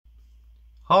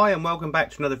Hi and welcome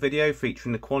back to another video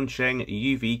featuring the Quansheng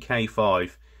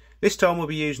UV-K5. This time we'll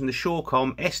be using the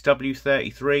Qualcomm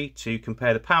SW33 to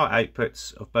compare the power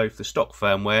outputs of both the stock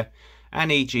firmware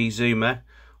and Egzumer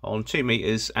on 2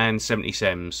 meters and 70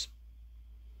 sems.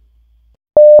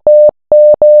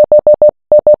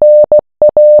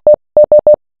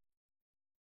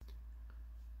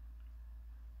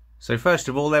 So first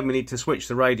of all then we need to switch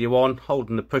the radio on,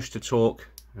 holding the push to talk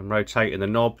and rotating the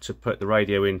knob to put the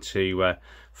radio into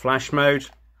flash mode.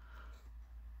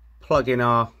 Plug in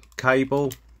our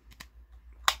cable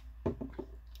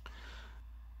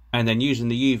and then using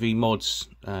the UV Mods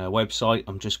website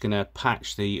I'm just going to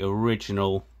patch the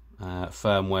original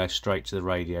firmware straight to the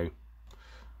radio.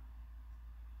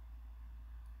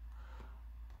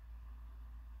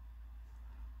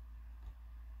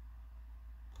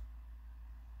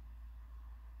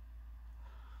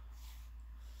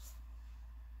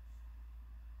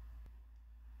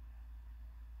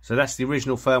 So that's the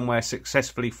original firmware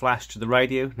successfully flashed to the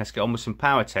radio. Let's get on with some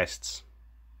power tests.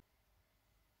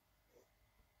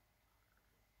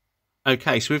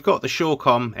 Okay, so we've got the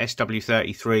Qualcomm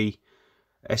SW33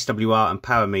 SWR and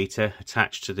power meter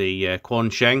attached to the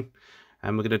Quansheng,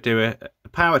 and we're going to do a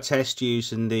power test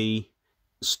using the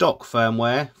stock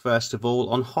firmware first of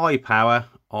all on high power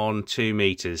on 2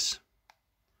 meters.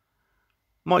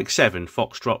 Mike 7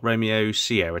 Foxtrot Romeo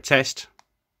Sierra test.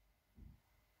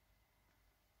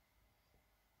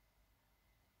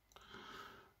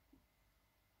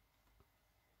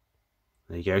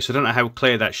 There you go. So I don't know how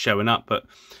clear that's showing up, but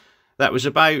that was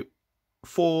about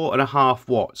 4.5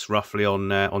 watts roughly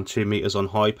on 2 meters on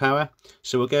high power.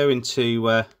 So we'll go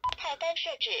into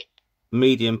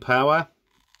medium power.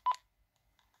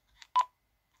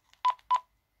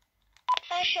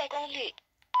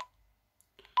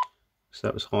 So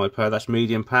that was high power. That's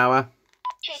medium power.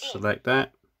 Select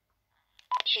that.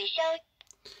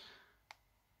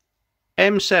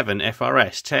 M7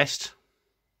 FRS test.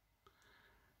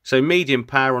 So medium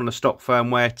power on the stock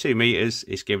firmware, 2 meters,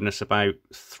 is giving us about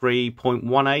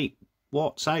 3.18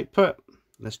 watts output.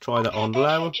 Let's try that on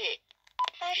low.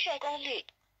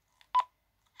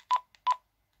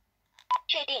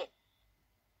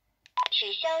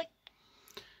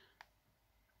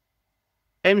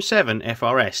 M7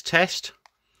 FRS test.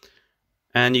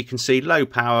 And you can see low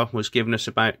power was giving us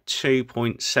about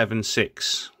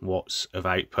 2.76 watts of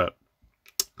output.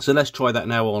 So let's try that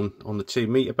now on the 2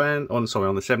 meter band, on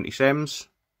the 70 sems.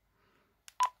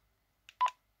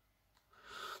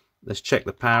 Let's check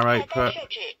the power output.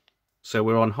 So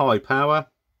we're on high power.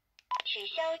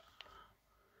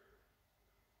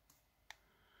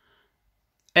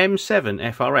 M7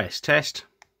 FRS test.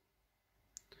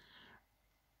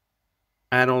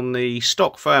 And on the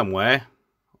stock firmware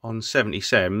on 70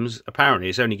 sems, apparently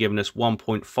it's only given us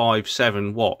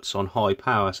 1.57 watts on high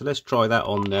power. So let's try that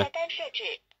on the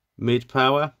mid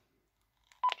power.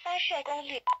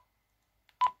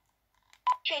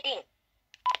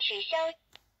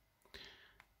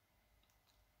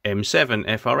 M7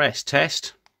 FRS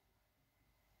test.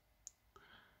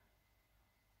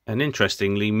 And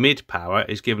interestingly, mid power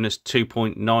is giving us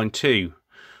 2.92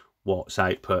 watts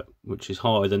output, which is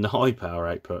higher than the high power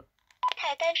output.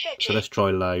 So let's try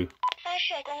low.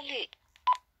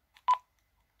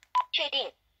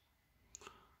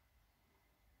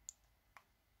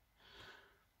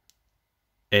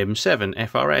 M7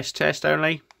 FRS test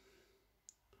only,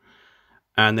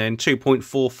 and then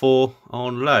 2.44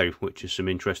 on low, which is some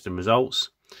interesting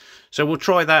results. So we'll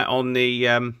try that on the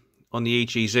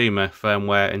Egzumer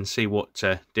firmware and see what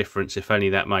difference, if any,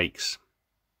 that makes.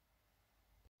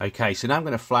 Okay, so now I'm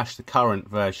going to flash the current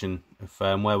version of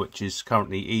firmware, which is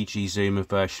currently Egzumer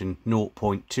version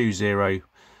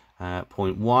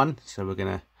 0.20.1. So we're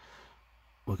going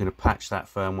to patch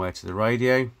that firmware to the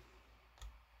radio.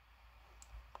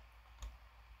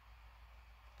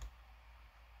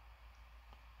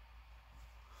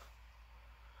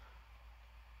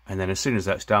 And then as soon as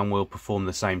that's done, we'll perform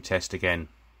the same test again.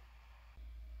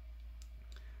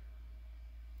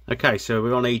 Okay, so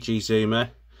we're on Egzumer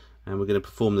and we're going to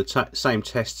perform the same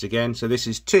tests again. So this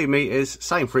is 2 meters,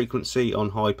 same frequency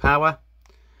on high power.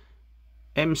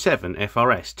 M7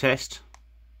 FRS test.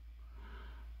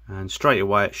 And straight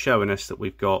away it's showing us that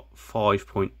we've got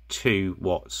 5.2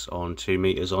 watts on 2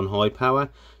 meters on high power.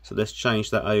 So let's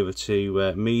change that over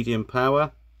to medium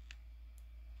power.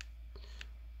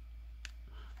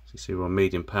 You see we're on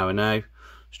medium power now.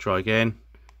 Let's try again.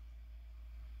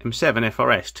 M7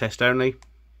 FRS test only.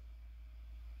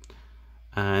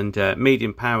 And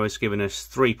medium power has given us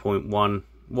 3.1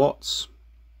 watts.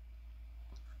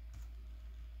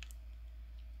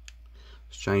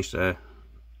 Let's change to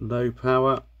low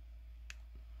power.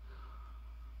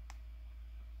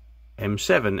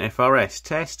 M7 FRS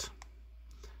test,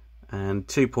 and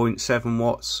 2.7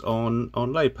 watts on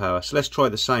low power. So let's try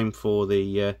the same for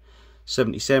the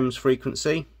 70 sems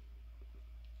frequency.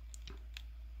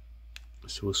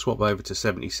 So we'll swap over to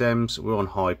 70 sems. We're on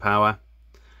high power.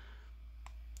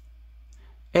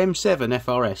 M7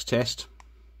 FRS test.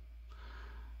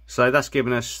 So that's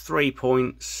given us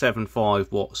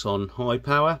 3.75 watts on high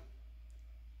power.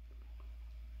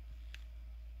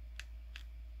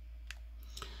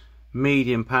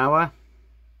 Medium power.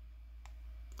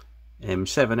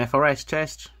 M7 FRS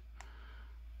test.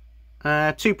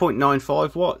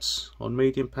 2.95 watts on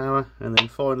medium power, and then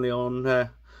finally on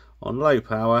low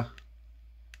power.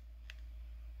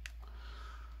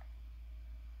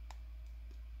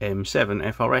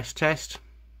 M7 FRS test.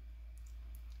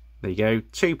 There you go,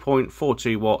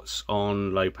 2.42 watts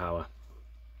on low power.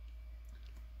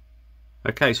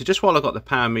 Okay, so just while I've got the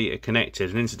power meter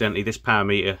connected, and incidentally this power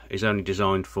meter is only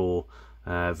designed for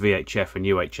VHF and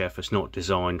UHF, it's not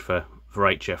designed for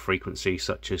HF frequencies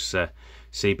such as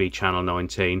CB channel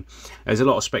 19. There's a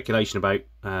lot of speculation about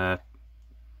the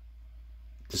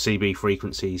CB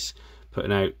frequencies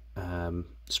putting out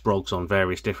sprogs on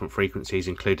various different frequencies,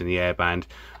 including the airband.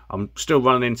 I'm still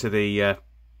running into the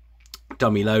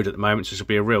dummy load at the moment, so this will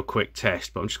be a real quick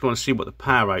test, but I'm just going to see what the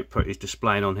power output is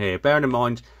displaying on here. Bearing in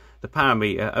mind the power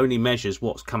meter only measures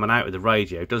what's coming out of the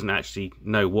radio, it doesn't actually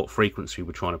know what frequency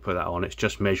we're trying to put that on, it's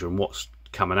just measuring what's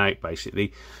coming out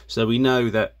basically. So we know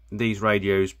that these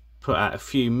radios put out a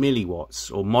few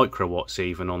milliwatts or microwatts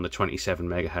even on the 27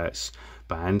 megahertz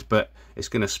band, but it's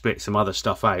going to spit some other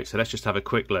stuff out. So let's just have a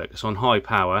quick look. It's on high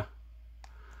power,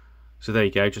 so there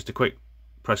you go, just a quick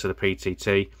press of the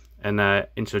PTT and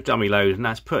into a dummy load, and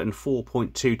that's putting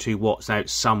 4.22 watts out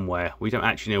somewhere. We don't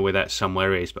actually know where that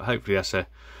somewhere is, but hopefully that's a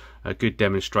good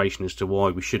demonstration as to why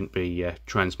we shouldn't be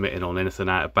transmitting on anything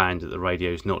out of band that the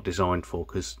radio is not designed for,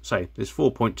 because say there's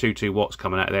 4.22 watts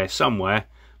coming out of there somewhere,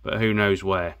 but who knows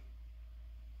where.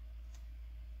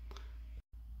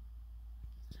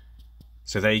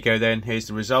 So there you go then, here's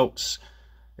the results.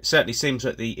 It certainly seems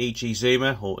that the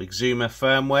Egzumer or Egzumer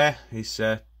firmware is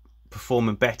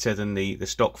performing better than the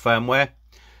stock firmware.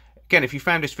 Again, if you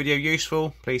found this video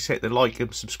useful, please hit the like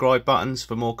and subscribe buttons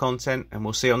for more content, and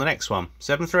we'll see you on the next one.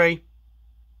 7-3.